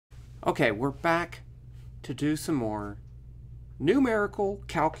Okay, we're back to do some more numerical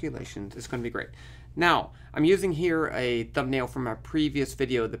calculations. It's going to be great. Now, I'm using here a thumbnail from my previous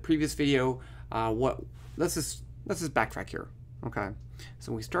video. The previous video, let's just backtrack here. Okay,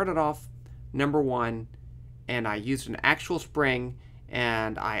 so we started off number 1, and I used an actual spring,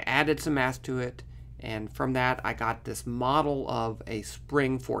 and I added some mass to it, and from that I got this model of a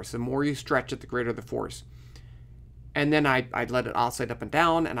spring force. The more you stretch it, the greater the force. And then I let it oscillate up and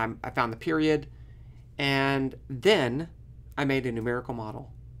down, and I found the period, and then I made a numerical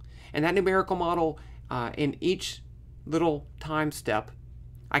model. And that numerical model, in each little time step,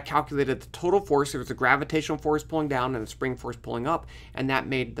 I calculated the total force. There was a gravitational force pulling down and a spring force pulling up, and that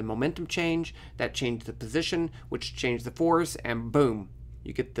made the momentum change. That changed the position, which changed the force, and boom,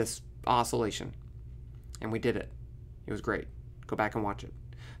 you get this oscillation. And we did it. It was great. Go back and watch it.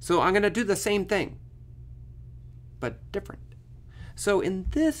 So I'm going to do the same thing, but different. So in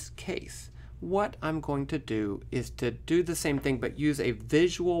this case, what I'm going to do is to do the same thing, but use a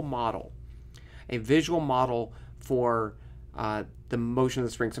visual model. A visual model for the motion of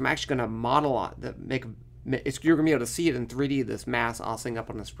the spring. So I'm actually going to model you're going to be able to see it in 3D, this mass oscillating up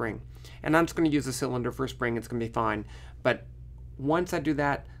on the spring. And I'm just going to use a cylinder for a spring. It's going to be fine. But once I do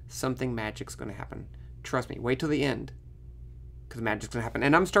that, something magic's going to happen. Trust me, wait till the end, because magic's going to happen.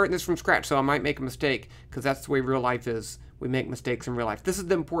 And I'm starting this from scratch, so I might make a mistake, because that's the way real life is. We make mistakes in real life. This is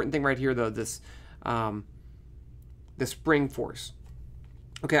the important thing right here, though, this the spring force.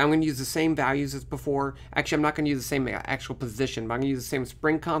 Okay, I'm going to use the same values as before. Actually, I'm not going to use the same actual position, but I'm going to use the same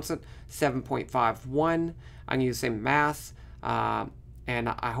spring constant, 7.51. I'm going to use the same mass, and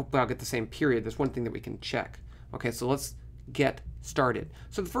I hope I'll get the same period. There's one thing that we can check. Okay, so let's get started.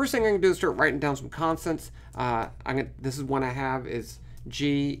 So the first thing I'm going to do is start writing down some constants. This is one I have is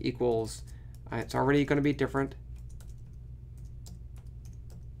G equals, it's already going to be different.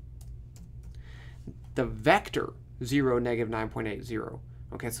 The vector 0, negative 9.80.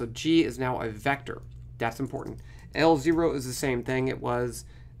 Okay, so G is now a vector. That's important. L0 is the same thing. It was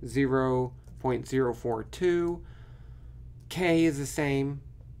 0.042. K is the same,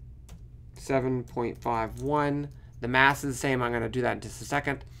 7.51. The mass is the same. I'm going to do that in just a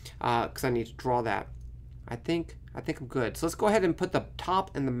second because I need to draw that. I think I'm good. So let's go ahead and put the top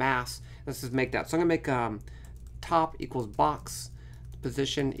and the mass. Let's just make that. So I'm going to make top equals box,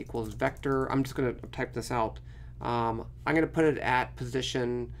 position equals vector. I'm just going to type this out. I'm going to put it at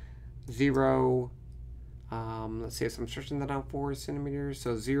position 0. Let's see if I'm stretching that out 4 centimeters.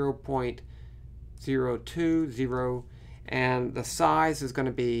 So 0.020. And the size is going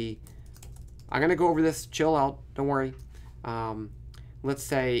to be, I'm going to go over this, chill out, don't worry. Let's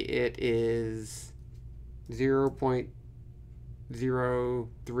say it is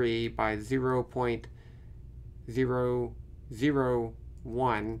 0.03 by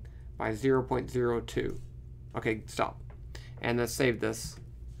 0.001 by 0.02. Okay, stop. And let's save this.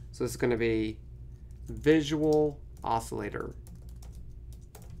 So this is going to be visual oscillator.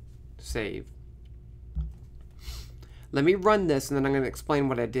 Save. Let me run this, and then I'm going to explain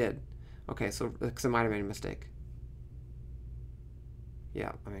what I did. Okay, so because I might have made a mistake.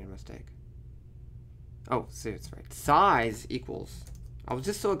 Yeah, I made a mistake. Oh, see, it's right. Size equals. I was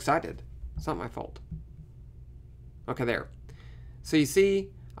just so excited. It's not my fault. Okay, there. So you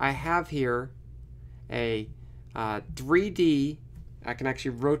see, I have here a 3D. I can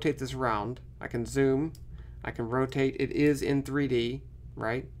actually rotate this around. I can zoom. I can rotate. It is in 3D,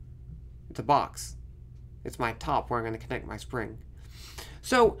 right? It's a box. It's my top where I'm going to connect my spring.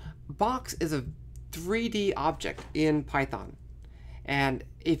 So box is a 3D object in Python, and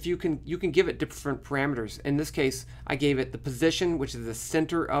if you can give it different parameters. In this case, I gave it the position, which is the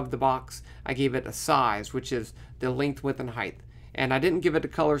center of the box. I gave it a size, which is the length, width, and height, and I didn't give it a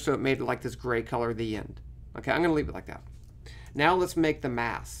color, so it made it like this gray color at the end. Okay, I'm going to leave it like that. Now let's make the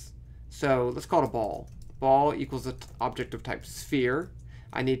mass. So let's call it a ball. Ball equals an object of type sphere.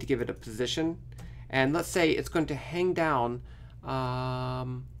 I need to give it a position, and let's say it's going to hang down.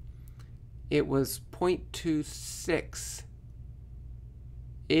 It was 0.26.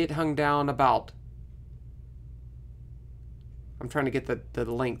 It hung down about, I'm trying to get the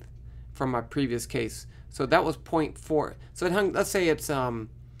length from my previous case. So that was 0.4. So it hung, let's say it's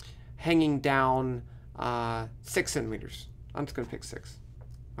hanging down 6 centimeters. I'm just going to pick 6.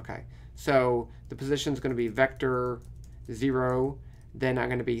 Okay. So the position is going to be vector 0. Then I'm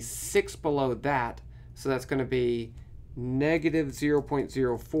going to be 6 below that. So that's going to be negative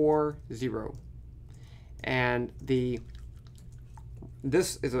 0.040. And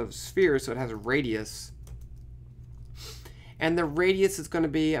this is a sphere, so it has a radius. And the radius is going to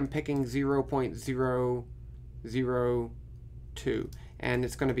be, I'm picking 0.002. and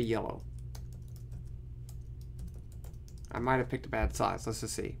it's going to be yellow. I might have picked a bad size. Let's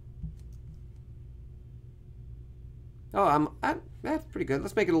just see. Oh, that's pretty good.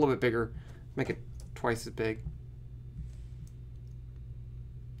 Let's make it a little bit bigger. Make it twice as big.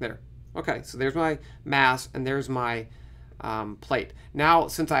 There. Okay, so there's my mass, and there's my plate. Now,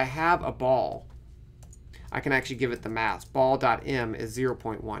 since I have a ball, I can actually give it the mass. Ball.m is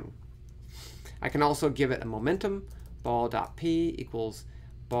 0.1. I can also give it a momentum. Ball.p equals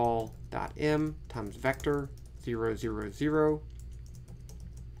ball.m times vector 0, 0, 0.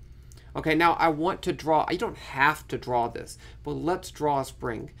 Okay, now I want to draw, you don't have to draw this, but let's draw a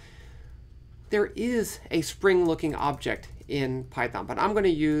spring. There is a spring-looking object in Python, but I'm going to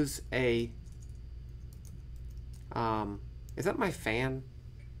use a, is that my fan?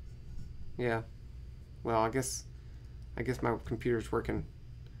 Yeah. Well, I guess my computer's working.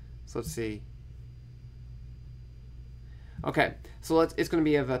 So let's see. Okay, so it's going to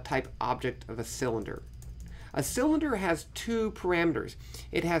be of a type object of a cylinder. A cylinder has two parameters.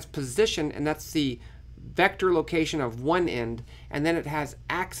 It has position, and that's the vector location of one end, and then it has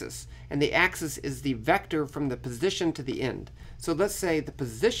axis, and the axis is the vector from the position to the end. So let's say the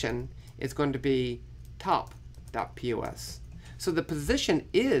position is going to be top.pos. So the position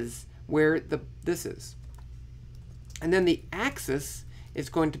is where this is. And then the axis is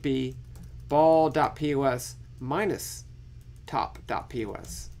going to be ball.pos minus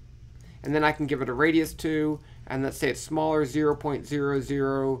top.pos. And then I can give it a radius 2, and let's say it's smaller,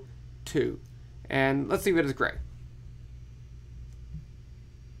 0.002. And let's leave it as gray.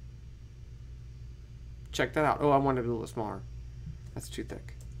 Check that out. Oh, I wanted it a little smaller. That's too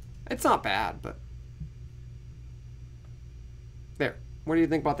thick. It's not bad, but there. What do you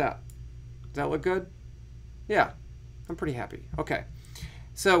think about that? Does that look good? Yeah, I'm pretty happy. Okay,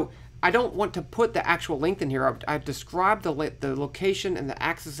 so I don't want to put the actual length in here. I've described the location and the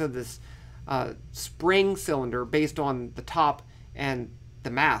axis of this spring cylinder based on the top and the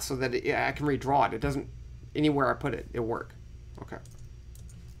mass, so that I can redraw it. It doesn't, anywhere I put it, it'll work. Okay.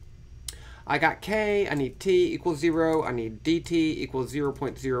 I got K, I need T equals 0, I need DT equals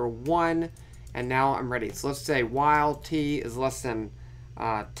 0.01, and now I'm ready. So let's say while T is less than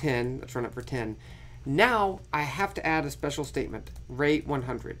 10, let's run it for 10. Now I have to add a special statement, rate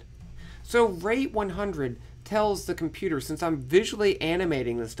 100. So rate 100 tells the computer, since I'm visually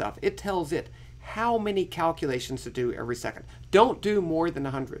animating this stuff, it tells it how many calculations to do every second. Don't do more than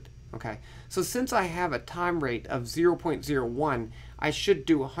 100. Okay, so since I have a time rate of 0.01, I should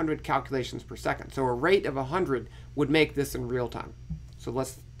do 100 calculations per second. So a rate of 100 would make this in real time. So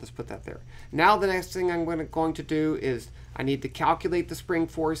let's put that there. Now the next thing I'm going to do is I need to calculate the spring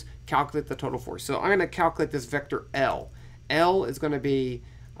force, calculate the total force. So I'm going to calculate this vector L. L is going to be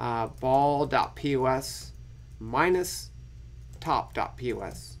ball.pos minus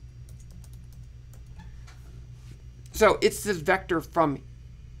top.pos. So it's this vector from,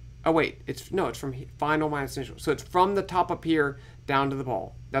 oh wait, it's from final minus initial. So it's from the top up here down to the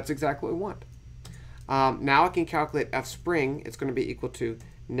ball. That's exactly what we want. Now I can calculate F spring. It's going to be equal to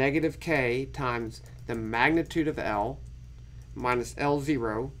negative K times the magnitude of L minus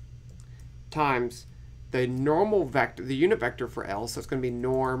L0 times the normal vector, the unit vector for L. So it's going to be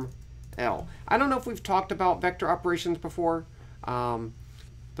norm L. I don't know if we've talked about vector operations before,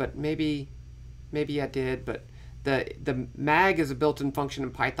 but maybe I did. But the mag is a built-in function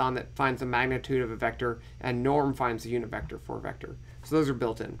in Python that finds the magnitude of a vector, and norm finds the unit vector for a vector. So those are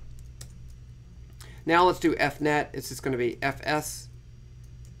built in. Now let's do fnet. It's just going to be fs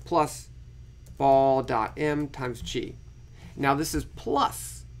plus ball.m times g. Now this is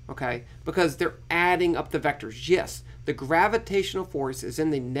plus, okay, because they're adding up the vectors. Yes, the gravitational force is in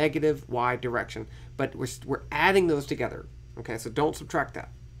the negative y direction, but we're adding those together. Okay, so don't subtract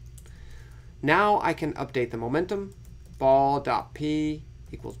that. Now I can update the momentum. Ball.p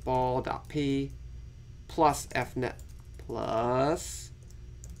equals ball.p plus fnet plus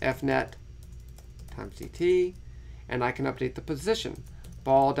fnet times dt. And I can update the position.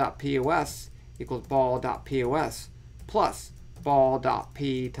 Ball.pos equals ball.pos plus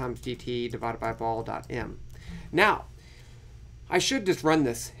ball.p times dt divided by ball.m. Now, I should just run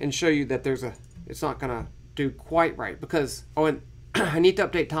this and show you that it's not going to do quite right, because, oh, and I need to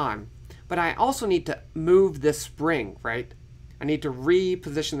update time. But I also need to move this spring, right? I need to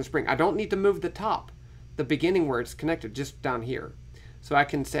reposition the spring. I don't need to move the top, the beginning where it's connected, just down here. So I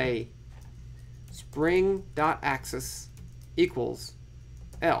can say spring.axis equals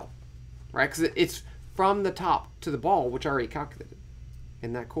L, right? Because it's from the top to the ball, which I already calculated.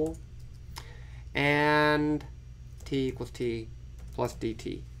 Isn't that cool? And T equals T plus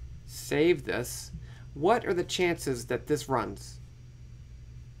dt. Save this. What are the chances that this runs?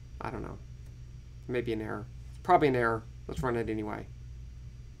 I don't know. Maybe an error. It's probably an error. Let's run it anyway.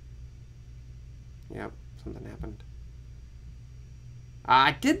 Yep, something happened.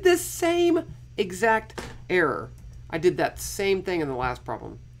 I did this same exact error. I did that same thing in the last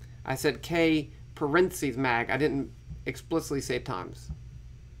problem. I said K parentheses mag. I didn't explicitly say times.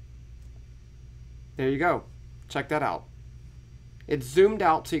 There you go. Check that out. It's zoomed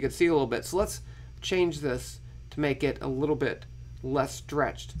out so you can see a little bit. So let's change this to make it a little bit less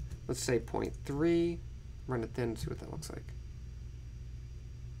stretched. Let's say 0.3. Run it then, see what that looks like.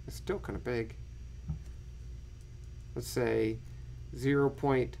 It's still kind of big. Let's say 0.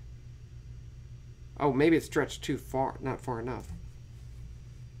 Oh, maybe it's stretched too far, not far enough.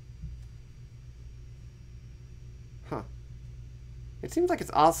 Huh. It seems like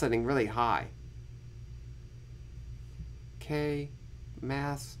it's oscillating really high. K,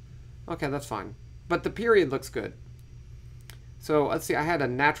 mass. Okay, that's fine. But the period looks good. So let's see, I had a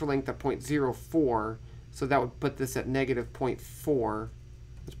natural length of 0.04, so that would put this at negative 0.4.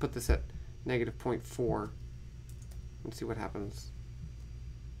 Let's put this at negative 0.4. Let's see what happens.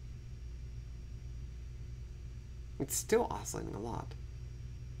 It's still oscillating a lot.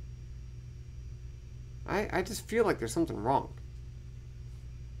 I just feel like there's something wrong.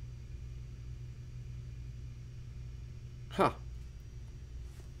 Huh.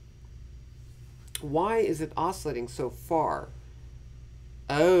 Why is it oscillating so far?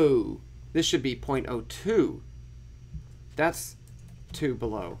 Oh, this should be 0.02. That's 2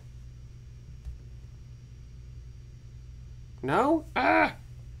 below. No? Ah!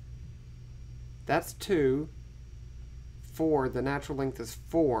 That's 2. 4. The natural length is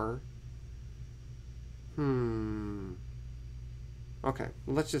 4. Okay,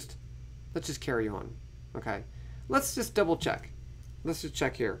 let's just carry on. Okay. Let's just double check. Let's just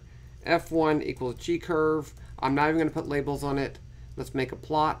check here. F1 equals G curve. I'm not even going to put labels on it. Let's make a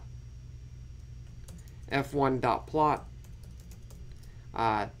plot. F1 dot plot.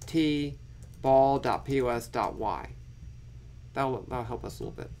 T ball dot POS dot Y. That'll help us a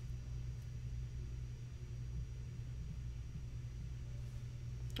little bit.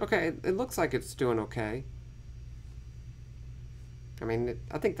 Okay, it looks like it's doing okay. I mean,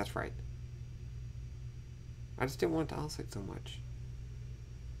 I think that's right. I just didn't want it to oscillate so much.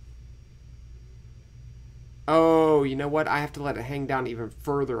 Oh, you know what? I have to let it hang down even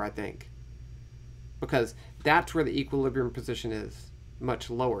further, I think. Because that's where the equilibrium position is.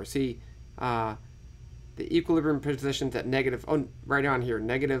 Much lower. See, the equilibrium position's at negative, oh, right on here,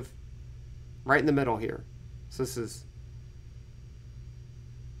 negative, right in the middle here. So this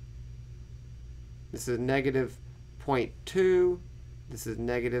is negative 0.2. This is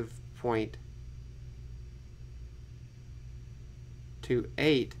negative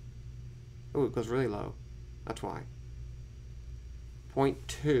 0.28. Oh, it goes really low. That's why. 0.2.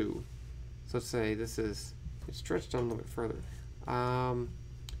 So let's say this is, it's stretched down a little bit further.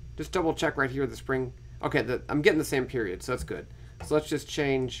 Just double check right here the spring. Okay, I'm getting the same period, so that's good. So let's just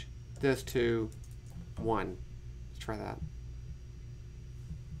change this to 1. Let's try that.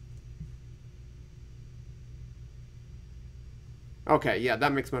 Okay, yeah,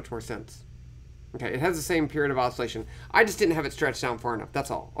 that makes much more sense. Okay, it has the same period of oscillation. I just didn't have it stretched down far enough.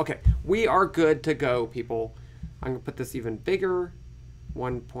 That's all. Okay, we are good to go, people. I'm going to put this even bigger.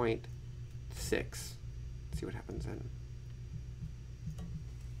 1.6. See what happens then.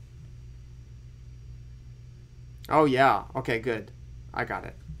 Oh, yeah. Okay, good. I got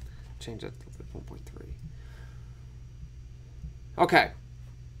it. Change it to 1.3. Okay.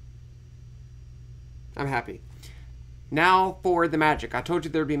 I'm happy. Now for the magic. I told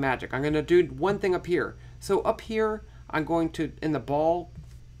you there'd be magic. I'm going to do one thing up here. So up here, I'm going to, in the ball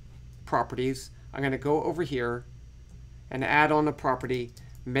properties, I'm going to go over here and add on a property,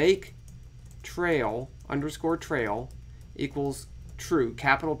 make trail, underscore trail, equals true,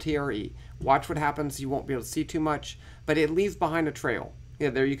 capital TRE. Watch what happens. You won't be able to see too much, but it leaves behind a trail. Yeah,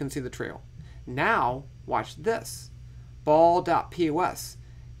 there you can see the trail. Now, watch this. Ball.pos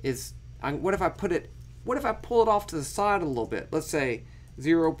is, what if I put it, what if I pull it off to the side a little bit? Let's say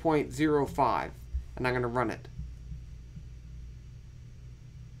 0.05, and I'm going to run it.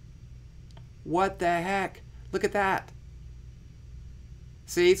 What the heck? Look at that.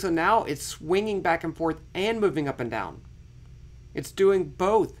 See, so now it's swinging back and forth and moving up and down. It's doing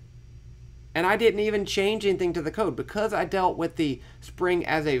both. And I didn't even change anything to the code because I dealt with the spring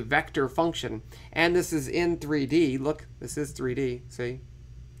as a vector function. And this is in 3D. Look, this is 3D, see?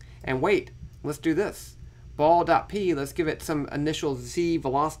 And wait, let's do this. Ball.p, let's give it some initial z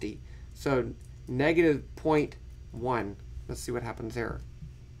velocity. So negative 0.1. Let's see what happens there.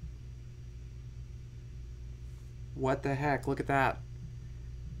 What the heck? Look at that.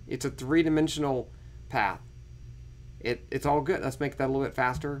 It's a three-dimensional path. It's all good. Let's make that a little bit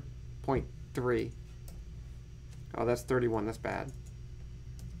faster. 0.3. Oh, that's 31. That's bad.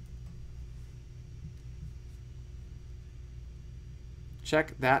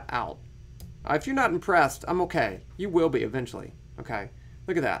 Check that out. If you're not impressed, I'm okay. You will be eventually. Okay.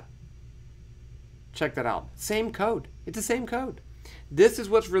 Look at that. Check that out. Same code. It's the same code. This is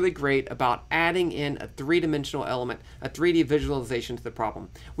what's really great about adding in a three-dimensional element, a 3D visualization to the problem.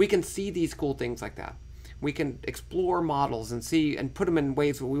 We can see these cool things like that. We can explore models and see and put them in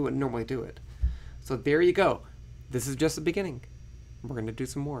ways where we wouldn't normally do it. So there you go. This is just the beginning. We're going to do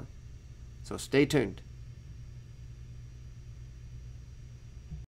some more. So stay tuned.